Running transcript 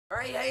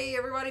Alright, hey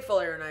everybody,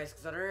 Fuller and Ice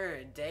Center,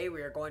 and today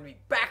we are going to be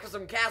back with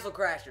some Castle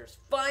Crashers.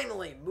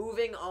 Finally,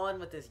 moving on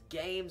with this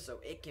game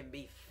so it can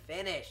be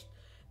finished.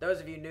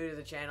 Those of you new to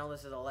the channel,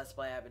 this is a Let's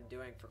Play I've been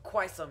doing for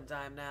quite some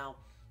time now.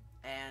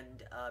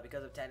 And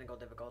because of technical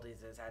difficulties,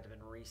 this had to have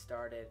been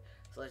restarted.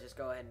 So let's just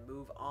go ahead and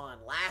move on.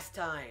 Last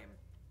time,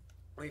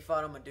 we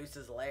fought on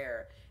Medusa's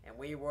lair, and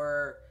we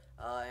were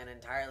an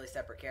entirely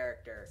separate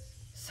character.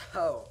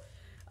 So...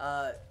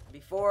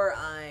 before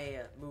I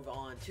move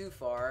on too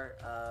far,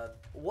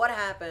 what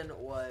happened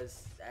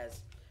was, as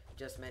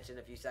just mentioned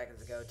a few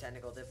seconds ago,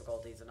 technical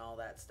difficulties and all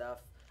that stuff,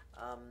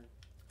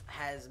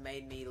 has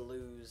made me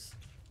lose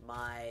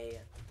my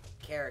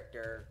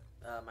character,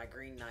 my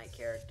Green Knight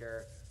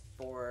character,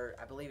 for,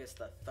 I believe it's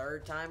the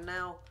third time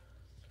now.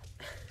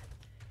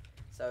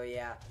 So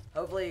yeah,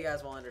 hopefully you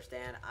guys will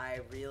understand. I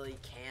really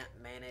can't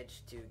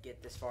manage to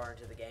get this far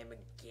into the game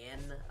again.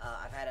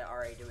 I've had it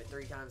already do it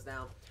 3 times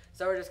now.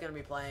 So we're just going to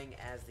be playing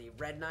as the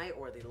Red Knight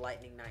or the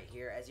Lightning Knight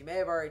here. As you may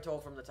have already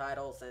told from the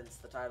title, since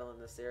the title in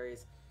this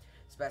series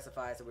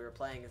specifies that we were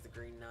playing as the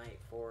Green Knight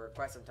for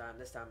quite some time.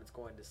 This time it's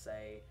going to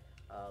say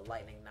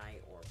Lightning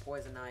Knight or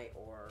Poison Knight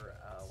or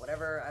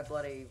whatever I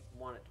bloody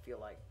want it to feel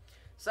like.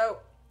 So,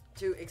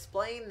 to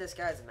explain this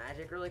guy's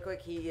magic really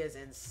quick, he is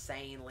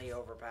insanely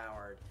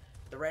overpowered.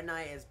 The Red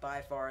Knight is by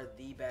far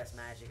the best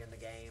magic in the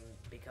game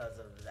because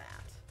of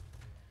that.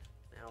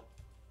 Now,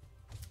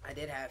 I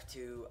did have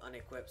to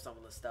unequip some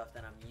of the stuff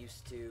that I'm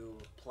used to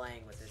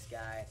playing with this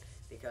guy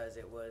because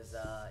it was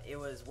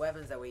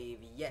weapons that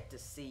we've yet to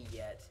see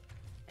yet,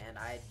 and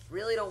I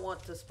really don't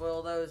want to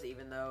spoil those,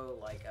 even though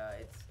like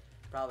it's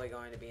probably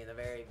going to be in the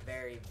very,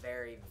 very,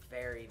 very,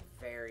 very,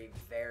 very,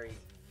 very,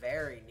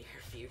 very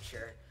near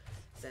future,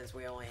 since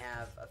we only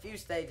have a few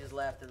stages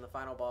left in the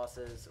final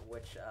bosses,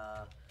 which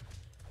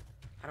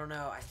I don't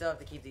know, I still have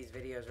to keep these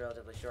videos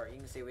relatively short. You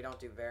can see we don't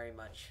do very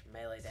much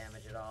melee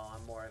damage at all.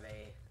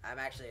 I'm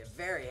actually a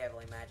very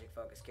heavily magic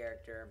focused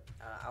character.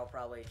 I'll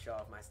probably show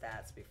off my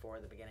stats before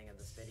the beginning of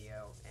this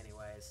video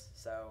anyways.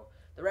 So,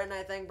 the Red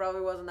Knight thing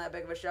probably wasn't that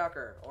big of a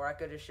shocker. Or I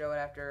could just show it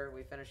after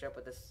we finish up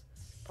with this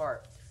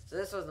part. So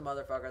this was the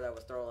motherfucker that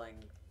was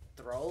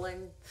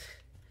throwing?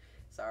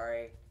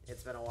 Sorry,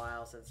 it's been a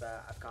while since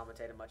I've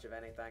commentated much of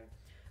anything.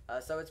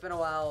 So it's been a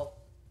while.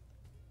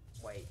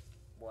 Wait.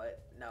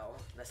 What? No,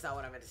 that's not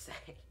what I meant to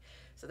say.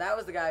 So that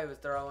was the guy who was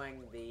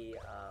throwing the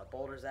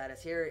boulders at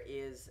us. Here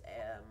is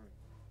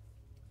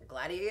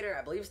Gladiator.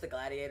 I believe it's the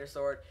Gladiator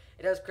sword.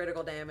 It does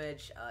critical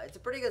damage. It's a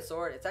pretty good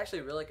sword. It's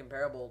actually really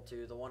comparable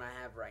to the one I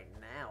have right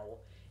now,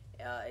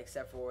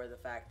 except for the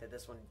fact that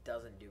this one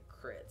doesn't do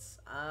crits.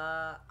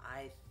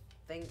 I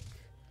think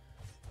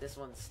this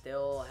one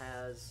still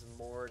has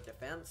more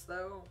defense,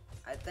 though.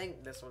 I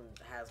think this one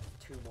has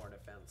 2 more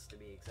defense, to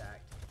be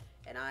exact.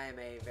 And I am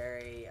a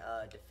very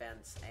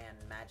defense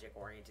and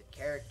magic-oriented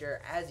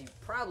character, as you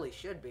probably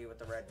should be with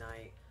the Red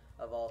Knight,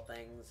 of all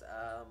things.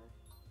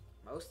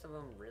 Most of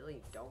them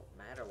really don't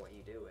matter what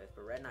you do with,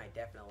 but Red Knight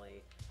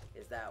definitely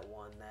is that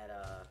one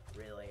that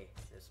really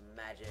is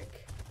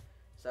magic.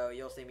 So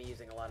you'll see me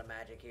using a lot of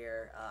magic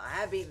here. I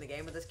have beaten the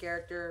game with this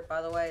character,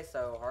 by the way,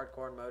 so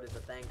hardcore mode is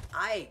a thing.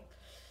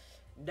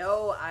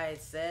 No, I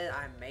said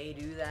I may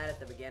do that at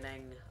the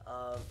beginning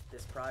of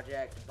this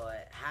project,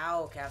 but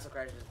how Castle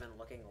Crashers has been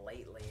looking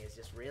lately is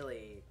just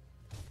really,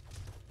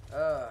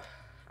 I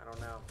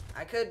don't know.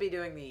 I could be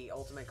doing the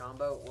ultimate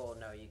combo. Well,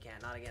 no, you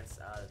can't. Not against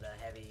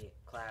the heavy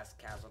class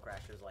Castle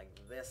Crashers like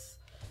this.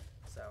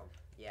 So,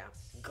 yeah.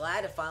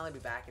 Glad to finally be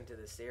back into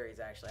this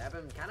series, actually. I've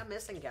been kind of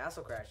missing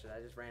Castle Crashers.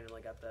 I just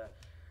randomly got the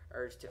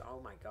urge to, oh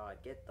my god,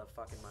 get the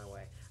fuck in my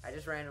way. I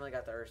just randomly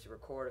got the urge to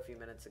record a few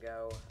minutes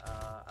ago,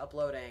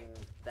 uploading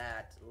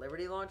that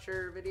Liberty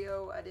Launcher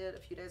video I did a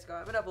few days ago.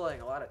 I've been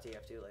uploading a lot of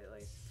TF2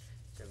 lately.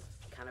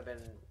 I've kind of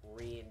been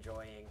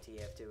re-enjoying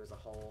TF2 as a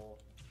whole,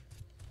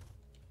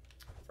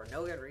 for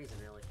no good reason,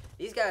 really.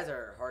 These guys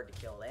are hard to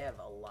kill. They have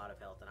a lot of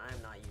health, and I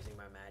am not using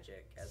my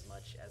magic as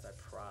much as I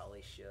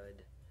probably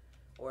should,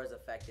 or as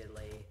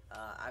effectively.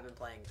 I've been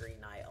playing Green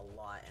Knight a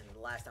lot, and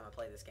the last time I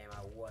played this game,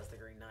 I was the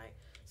Green Knight.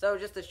 So,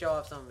 just to show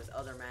off some of his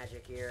other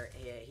magic here,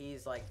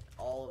 he's like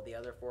all of the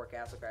other 4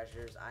 Castle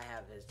Crashers. I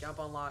have his jump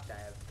unlocked. I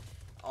have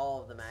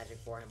all of the magic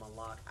for him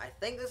unlocked. I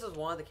think this is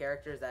one of the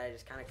characters that I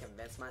just kind of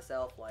convinced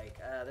myself, like,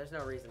 there's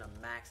no reason to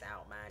max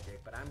out magic,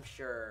 but I'm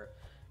sure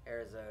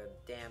there's a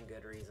damn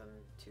good reason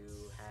to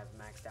have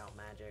maxed out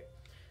magic.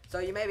 So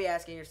you may be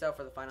asking yourself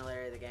for the final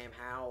area of the game,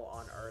 how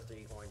on earth are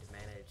you going to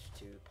manage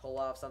to pull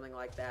off something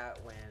like that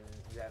when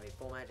you have a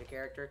full magic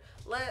character?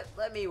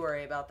 Let me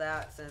worry about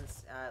that,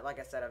 since, like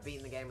I said, I've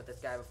beaten the game with this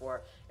guy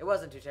before. It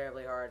wasn't too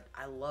terribly hard.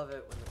 I love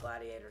it when the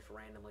gladiators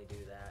randomly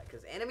do that,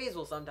 because enemies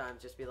will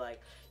sometimes just be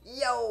like,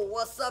 yo,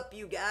 what's up,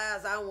 you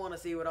guys? I want to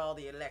see what all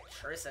the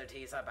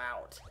electricity's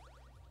about.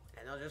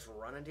 And they'll just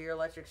run into your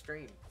electric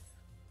stream.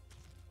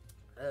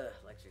 Ugh,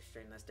 electric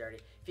stream, that's dirty.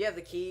 If you have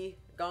the key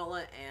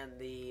gauntlet and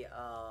the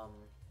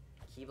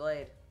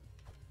keyblade,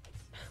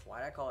 why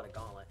did I call it a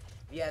gauntlet?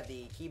 If you have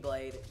the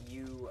keyblade,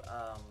 you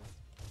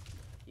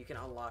you can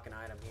unlock an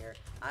item here.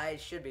 I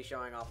should be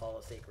showing off all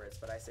the secrets,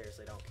 but I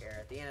seriously don't care.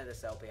 At the end of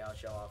this LP, I'll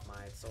show off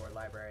my sword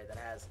library that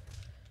has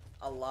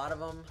a lot of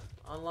them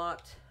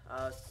unlocked.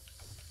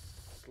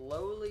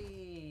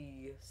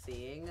 Slowly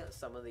seeing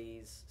some of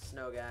these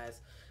snow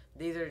guys.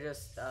 These are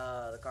just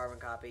the carbon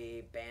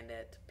copy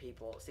bandit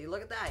people. See,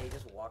 look at that. He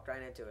just walked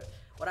right into it.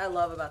 What I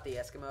love about the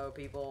Eskimo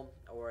people,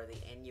 or the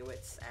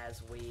Inuits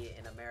as we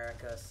in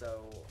America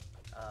so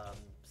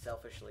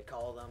selfishly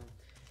call them,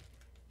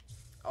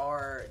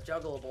 are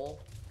juggleable,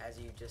 as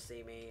you just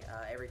see me.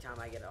 Every time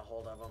I get a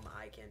hold of them,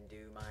 I can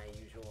do my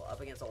usual up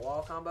against a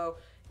wall combo.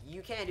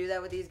 You can't do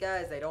that with these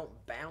guys. They don't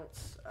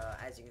bounce.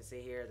 As you can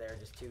see here, they're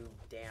just too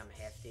damn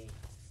hefty.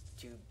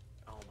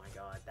 Oh my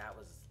god, that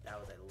was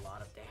a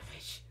lot of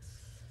damage.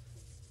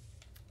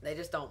 They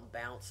just don't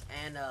bounce.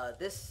 And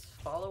this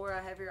follower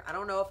I have here, I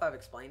don't know if I've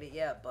explained it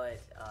yet, but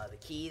the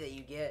key that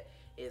you get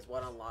is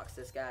what unlocks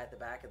this guy at the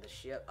back of the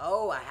ship.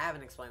 Oh, I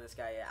haven't explained this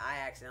guy yet.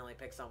 I accidentally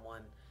picked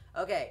someone.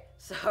 Okay,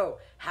 so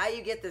how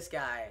you get this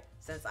guy,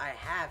 since I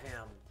have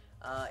him,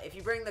 if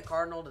you bring the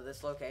Cardinal to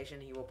this location,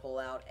 he will pull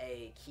out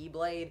a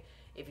Keyblade.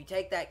 If you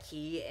take that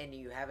key and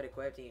you have it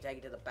equipped and you take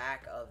it to the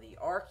back of the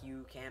Ark,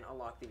 you can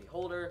unlock the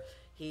Beholder.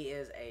 He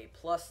is a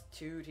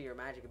 +2 to your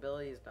magic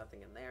abilities,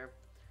 nothing in there.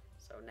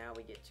 So now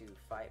we get to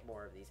fight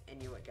more of these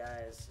Inuit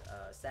guys.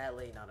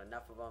 Sadly, not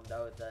enough of them,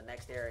 though. The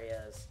next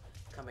areas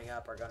coming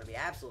up are going to be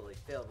absolutely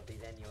filled with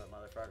these Inuit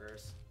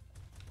motherfuckers.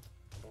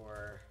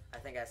 Or, I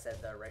think I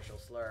said the racial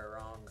slur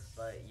wrong,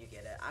 but you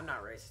get it. I'm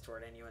not racist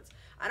toward Inuits.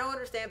 I don't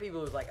understand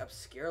people who's, like,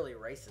 obscurely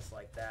racist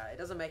like that. It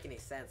doesn't make any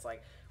sense.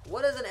 Like,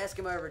 what has an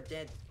Eskimo ever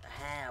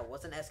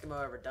what's an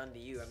Eskimo ever done to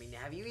you? I mean,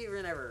 have you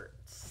even ever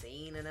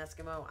seen an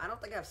Eskimo? I don't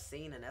think I've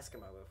seen an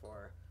Eskimo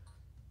before.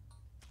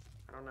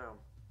 I don't know.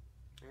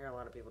 I hear a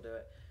lot of people do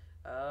it.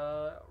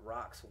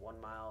 Rocks,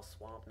 1 mile,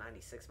 swamp,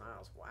 96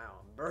 miles.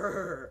 Wow.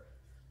 Brrr.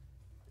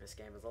 This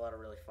game has a lot of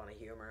really funny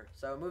humor.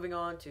 So moving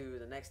on to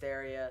the next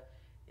area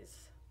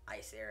is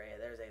ice area.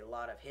 There's a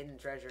lot of hidden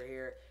treasure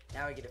here.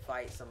 Now we get to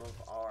fight some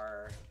of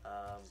our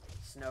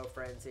snow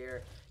friends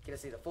here. Get to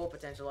see the full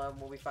potential of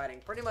them. We'll be fighting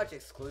pretty much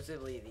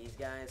exclusively these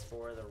guys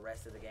for the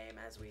rest of the game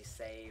as we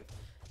save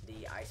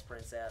the Ice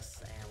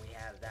Princess, and we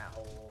have that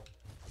whole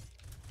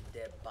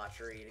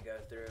debauchery to go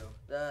through.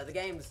 The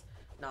game's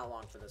not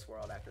long for this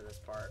world after this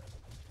part.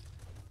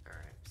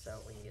 Alright, so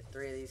we can get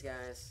 3 of these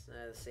guys.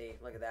 Let's see,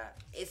 look at that.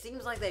 It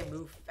seems like they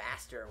move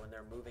faster when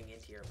they're moving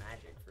into your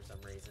magic for some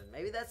reason.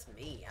 Maybe that's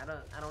me. I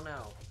don't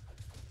know.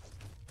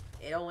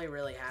 It only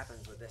really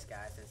happens with this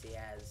guy since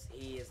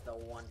he is the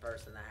one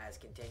person that has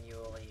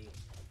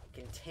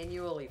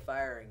continually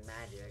firing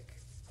magic.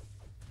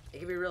 It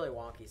can be really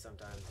wonky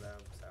sometimes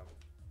though, so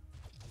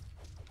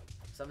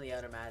some of the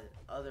other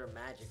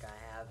magic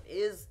I have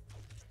is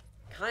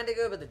kind of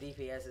good, but the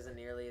DPS isn't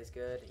nearly as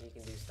good. You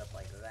can do stuff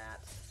like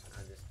that.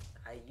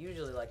 I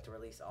usually like to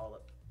release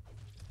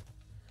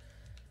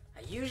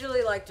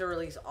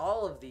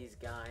all of these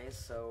guys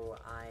so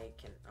I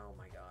can. Oh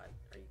my god!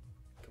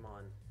 Come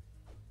on!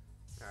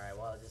 All right,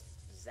 well, I'll just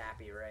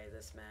zappy ray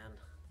this man,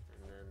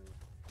 and then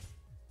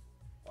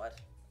what?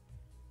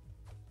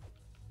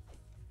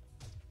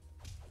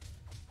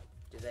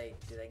 Do they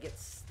get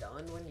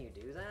stunned when you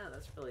do that?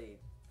 That's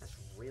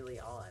really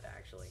odd,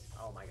 actually.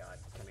 Oh my god!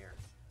 Come here.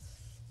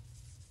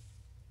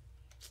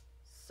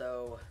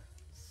 So,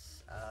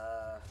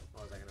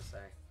 what was I gonna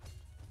say?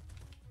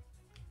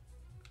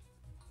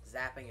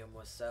 Zapping him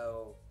was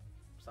so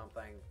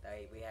something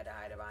that we had to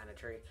hide behind a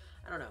tree.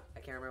 I don't know. I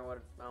can't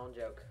remember my own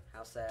joke.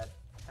 How sad.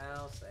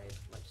 How sad.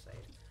 Much sad.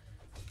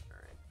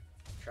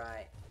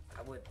 Alright.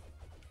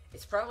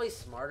 It's probably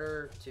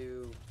smarter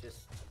to just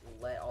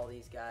let all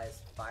these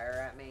guys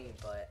fire at me,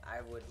 but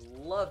I would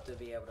love to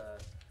be able to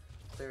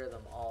clear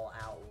them all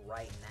out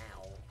right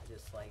now.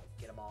 Just like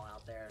get them all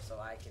out there so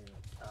I can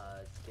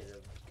get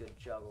a good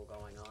juggle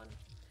going on.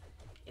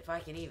 If I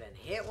can even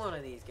hit one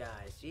of these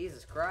guys.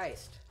 Jesus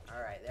Christ.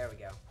 Alright, there we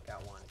go.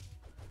 Got one.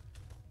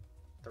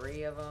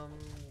 3 of them.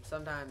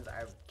 Sometimes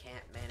I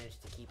can't manage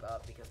to keep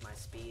up because my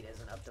speed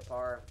isn't up to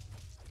par.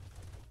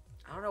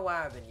 I don't know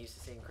why I've been used to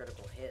seeing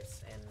critical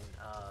hits in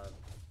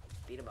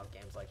beat-em-up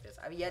games like this.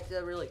 I've yet to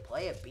really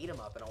play a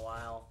beat-em-up in a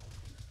while.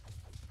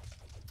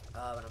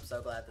 And I'm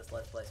so glad this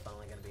Let's Play is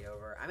finally going to be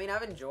over. I mean,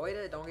 I've enjoyed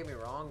it, don't get me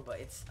wrong, but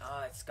it's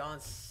gone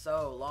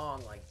so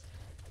long. Like,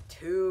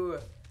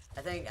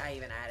 I think I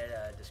even added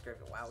a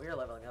description. Wow, we are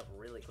leveling up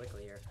really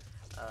quickly here.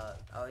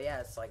 Oh yeah,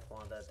 it's like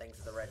one of the things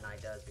that the Red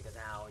Knight does because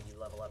of how you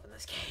level up in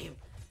this game.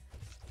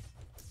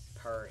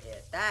 Per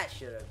hit. That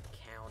should have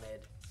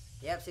counted.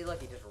 Yep, see,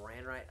 look, he just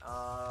ran right.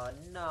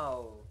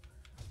 No.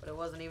 But it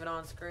wasn't even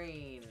on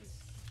screen.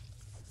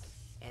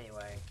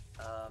 Anyway,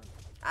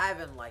 I've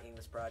been liking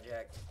this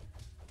project.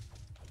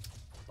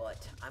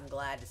 But I'm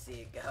glad to see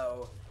it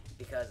go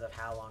because of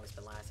how long it's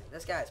been lasting.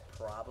 This guy's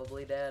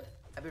probably dead.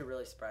 I'd be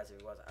really surprised if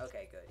he wasn't.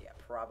 Okay, good. Yeah,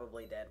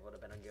 probably dead would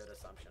have been a good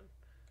assumption.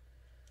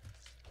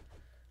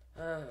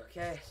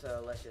 Okay,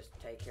 so let's just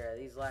take care of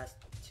these last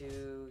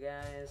 2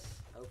 guys.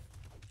 Oh.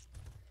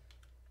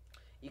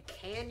 You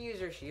can use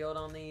your shield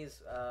on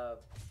these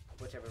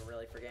which I've been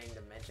really forgetting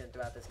to mention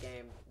throughout this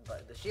game,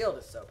 but the shield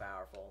is so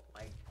powerful.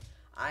 Like,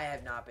 I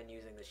have not been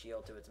using the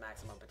shield to its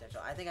maximum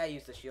potential. I think I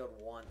used the shield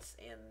once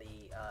in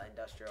the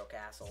industrial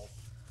castle.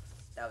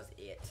 That was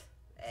it.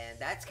 And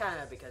that's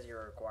kind of because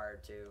you're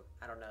required to.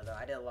 I don't know, though.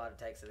 I did a lot of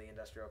takes of the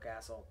industrial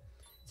castle.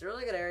 It's a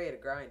really good area to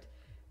grind.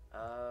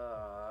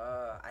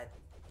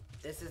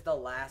 This is the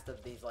last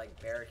of these, like,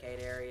 barricade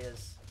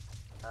areas.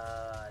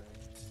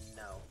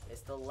 No.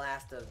 It's the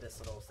last of this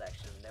little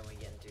section. Then we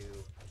get into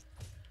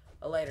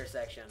a later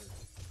section.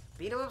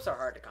 Beat-em-ups are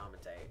hard to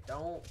commentate.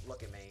 Don't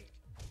look at me.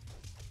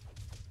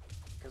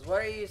 Because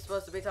what are you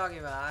supposed to be talking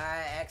about?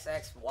 X,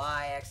 X,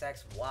 Y, X,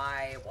 X,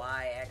 Y,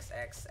 Y, X,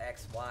 X,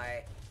 X,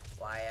 Y,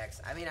 Y,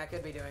 X. I mean, I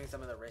could be doing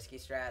some of the risky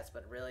strats,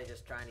 but really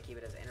just trying to keep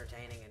it as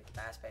entertaining and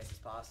fast-paced as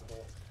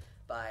possible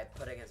by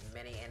putting as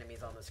many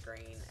enemies on the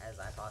screen as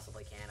I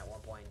possibly can at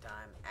one point in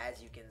time.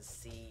 As you can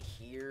see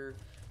here,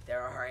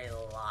 there are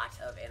a lot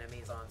of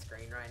enemies on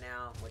screen right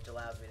now, which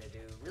allows me to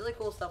do really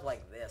cool stuff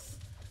like this.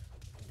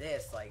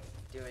 Like,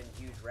 doing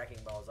huge wrecking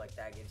balls like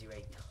that gives you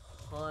a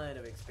ton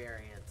of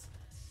experience.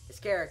 This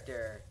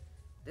character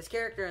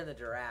and the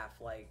giraffe,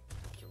 like,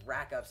 can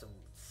rack up some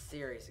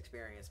serious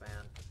experience, man.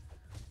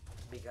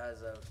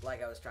 Because of,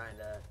 like I was trying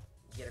to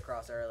get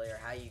across earlier,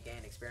 how you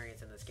gain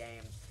experience in this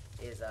game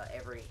is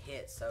every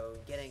hit. So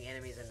getting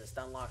enemies into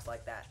stun locks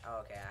like that.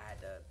 Oh, okay, I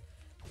had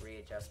to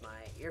readjust my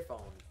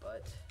earphone,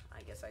 but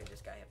I guess I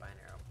just got hit by an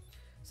arrow.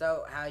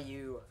 So how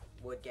you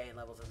would gain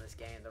levels in this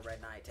game, the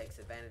Red Knight takes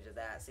advantage of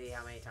that. See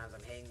how many times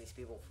I'm hitting these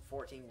people for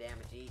 14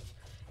 damage each.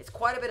 It's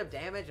quite a bit of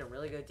damage and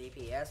really good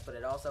DPS, but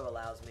it also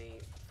allows me,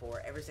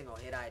 for every single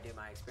hit I do,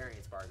 my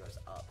experience bar goes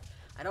up.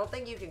 I don't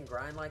think you can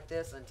grind like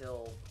this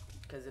until,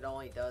 because it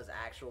only does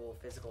actual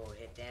physical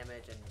hit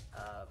damage and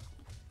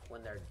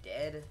when they're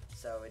dead,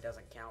 so it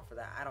doesn't count for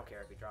that. I don't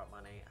care if you drop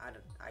money. I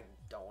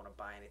don't want to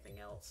buy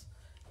anything else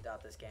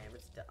without this game.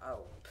 It's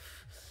oh.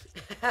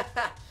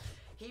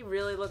 He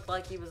really looked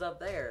like he was up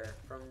there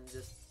from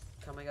just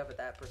coming up at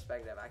that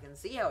perspective. I can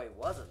see how he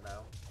wasn't,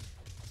 though.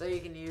 So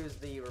you can use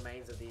the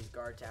remains of these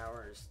guard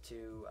towers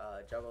to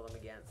juggle them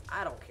against.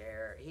 I don't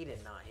care. He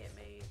did not hit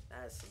me.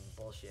 That is some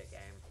bullshit game.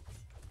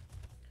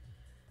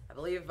 I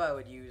believe if I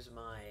would use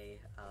my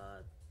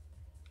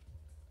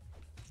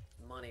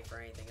money for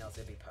anything else,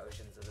 it'd be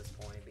potions at this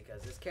point,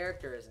 because this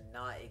character is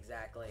not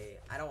exactly...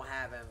 I don't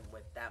have him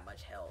with that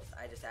much health.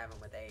 I just have him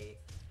with a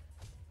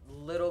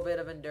little bit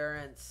of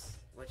endurance,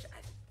 which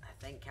I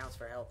think counts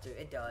for health too.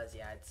 It does,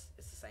 yeah, it's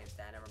the same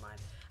stat, never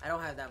mind. I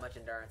don't have that much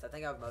endurance. I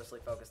think I've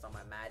mostly focused on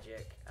my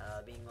magic.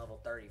 Being level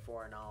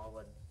 34 and all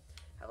would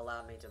have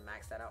allowed me to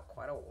max that out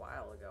quite a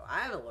while ago.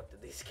 I haven't looked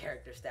at these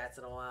character stats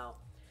in a while,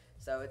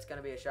 so it's going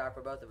to be a shock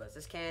for both of us.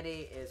 This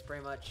candy is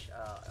pretty much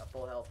a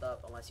full health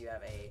up, unless you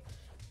have a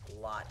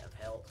lot of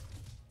health,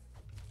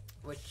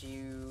 which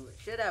you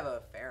should have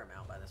a fair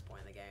amount by this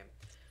point in the game.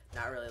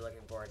 Not really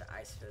looking forward to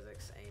ice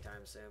physics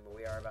anytime soon, but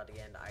we are about to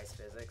get into ice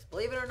physics.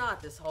 Believe it or not,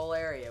 this whole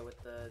area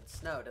with the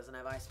snow doesn't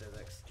have ice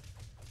physics,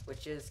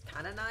 which is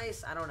kind of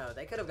nice. I don't know.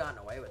 They could have gotten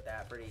away with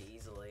that pretty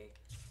easily.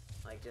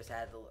 Like, just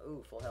had the...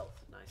 Ooh, full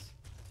health. Nice.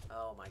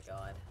 Oh, my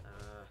God.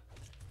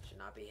 Should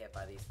not be hit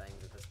by these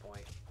things at this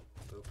point.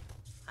 Oop.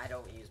 I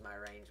don't use my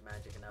range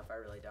magic enough. I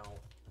really don't.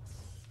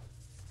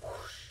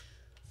 Whoosh.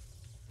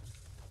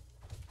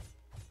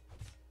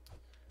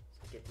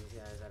 Get these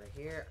guys out of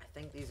here. I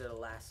think these are the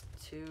last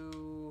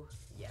two.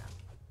 Yeah.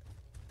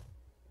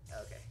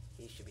 Okay.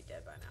 He should be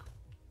dead by now.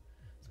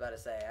 I was about to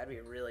say, I'd be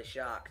really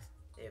shocked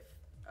if...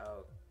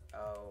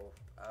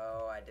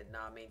 Oh, I did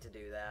not mean to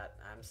do that.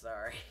 I'm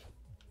sorry.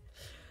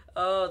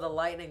 Oh, the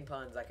lightning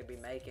puns I could be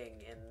making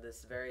in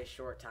this very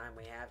short time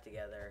we have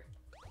together.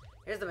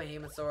 Here's the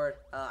Behemoth Sword.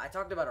 I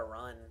talked about a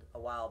run a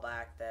while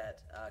back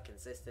that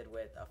consisted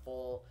with a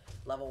full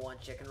level 1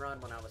 chicken run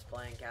when I was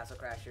playing Castle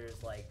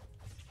Crashers, like,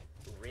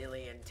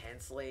 really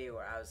intensely,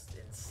 where I was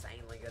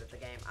insanely good at the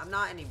game. I'm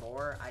not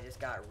anymore. I just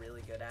got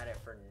really good at it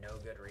for no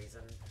good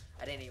reason.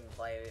 I didn't even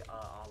play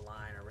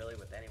online or really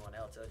with anyone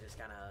else. It was just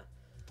kind of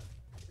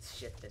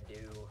shit to do.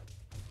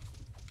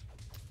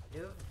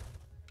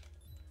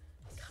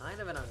 Kind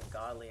of an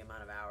ungodly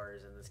amount of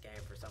hours in this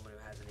game for someone who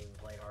hasn't even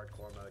played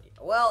hardcore mode yet.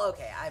 Well,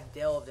 okay, I've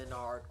delved into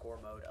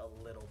hardcore mode a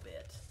little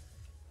bit.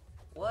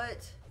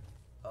 What?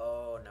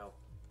 Oh, no.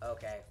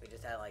 Okay, we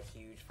just had, like,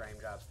 huge frame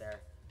drops there.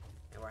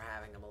 And we're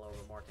having them a little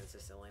bit more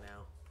consistently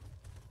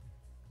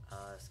now.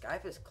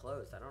 Skype is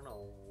closed. I don't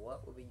know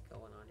what will be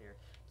going on here.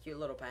 Cute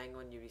little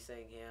penguin. You'll be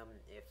seeing him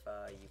if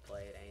you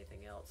played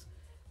anything else.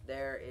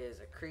 There is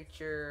a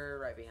creature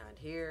right behind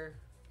here.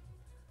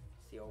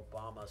 It's the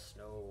Obama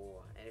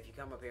Snow. And if you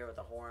come up here with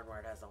the horn where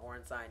it has the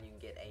horn sign, you can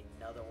get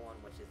another one,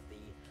 which is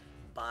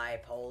the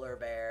bipolar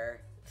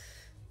bear.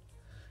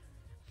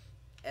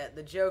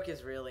 The joke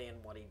is really in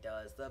what he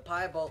does. The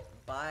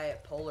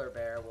bipolar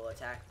bear will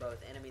attack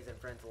both enemies and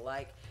friends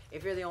alike.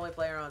 If you're the only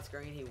player on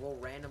screen, he will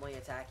randomly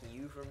attack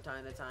you from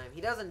time to time.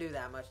 He doesn't do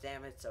that much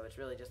damage, so it's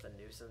really just a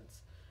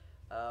nuisance.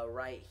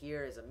 Right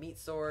here is a meat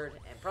sword,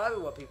 and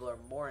probably what people are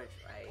more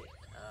interested...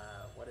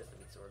 what is the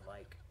meat sword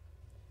like?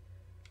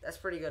 That's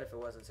pretty good if it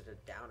wasn't such a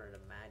downer to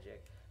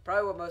magic.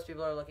 Probably what most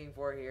people are looking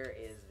for here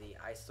is the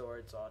ice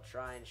sword, so I'll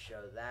try and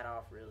show that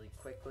off really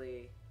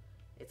quickly.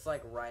 It's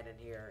like right in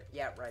here.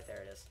 Yeah, right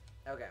there it is.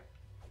 Okay.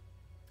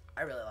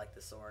 I really like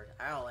the sword.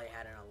 I only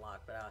had it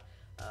unlocked, but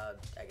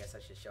I guess I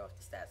should show off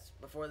the stats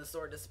before the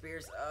sword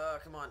disappears.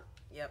 Come on.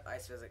 Yep,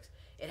 ice physics.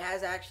 It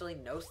has actually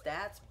no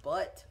stats,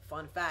 but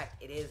fun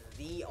fact, it is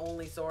the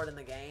only sword in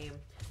the game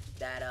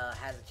that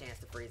has a chance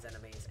to freeze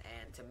enemies,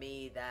 and to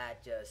me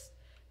that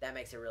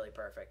makes it really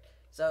perfect.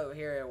 So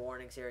here are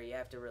warnings here. You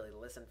have to really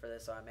listen for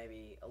this, so I may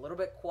be a little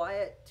bit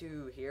quiet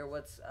to hear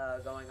what's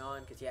going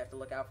on, because you have to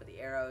look out for the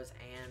arrows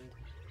and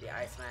the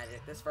ice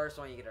magic. This first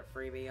one you get a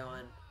freebie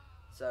on,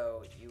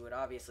 so you would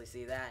obviously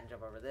see that and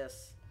jump over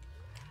this.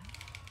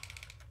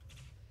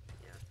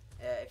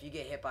 Yeah. If you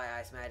get hit by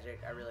ice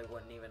magic, I really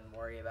wouldn't even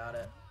worry about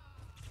it.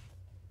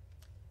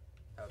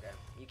 Okay.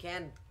 You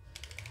can...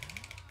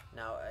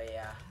 No,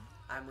 yeah.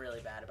 I'm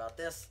really bad about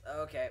this.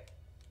 Okay.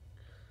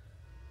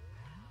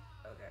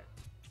 Okay.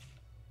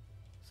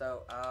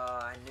 So,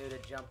 I knew to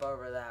jump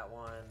over that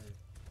one.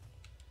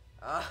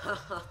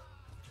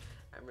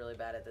 I'm really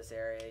bad at this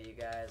area, you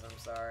guys. I'm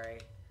sorry.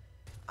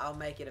 I'll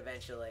make it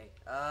eventually.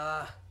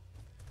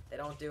 They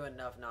don't do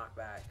enough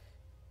knockback.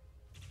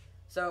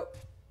 So,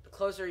 the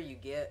closer you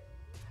get...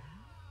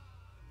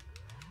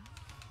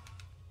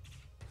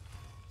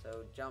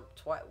 So, jump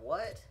twice.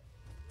 What?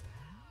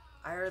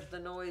 I heard the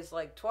noise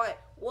like twice.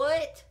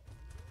 What?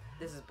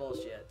 This is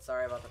bullshit.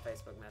 Sorry about the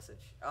Facebook message.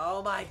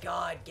 Oh my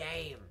god,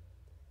 game.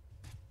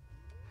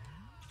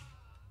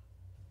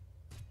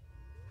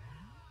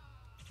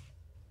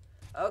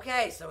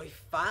 Okay, so we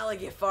finally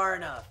get far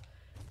enough.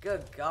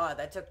 Good god,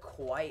 that took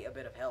quite a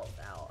bit of health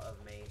out of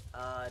me.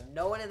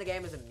 No one in the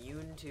game is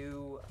immune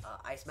to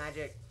ice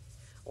magic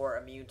or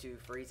immune to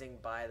freezing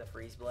by the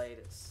freeze blade,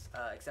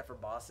 except for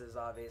bosses,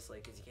 obviously,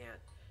 because you can't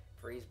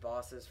freeze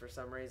bosses for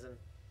some reason.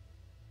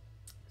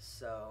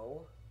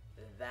 So,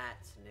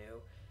 that's new.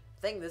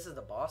 I think this is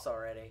the boss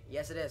already.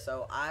 Yes, it is.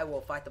 So, I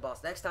will fight the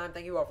boss next time.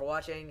 Thank you all for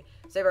watching.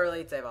 Save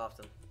early, save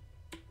often.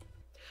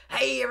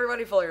 Hey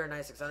everybody, Fuller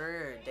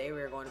 9600. Today we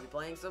are going to be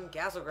playing some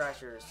Castle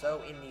Crashers.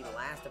 So, in the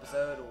last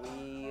episode,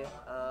 we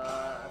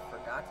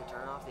forgot to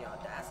turn off the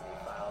Audacity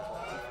files.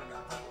 What we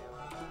forgot to do.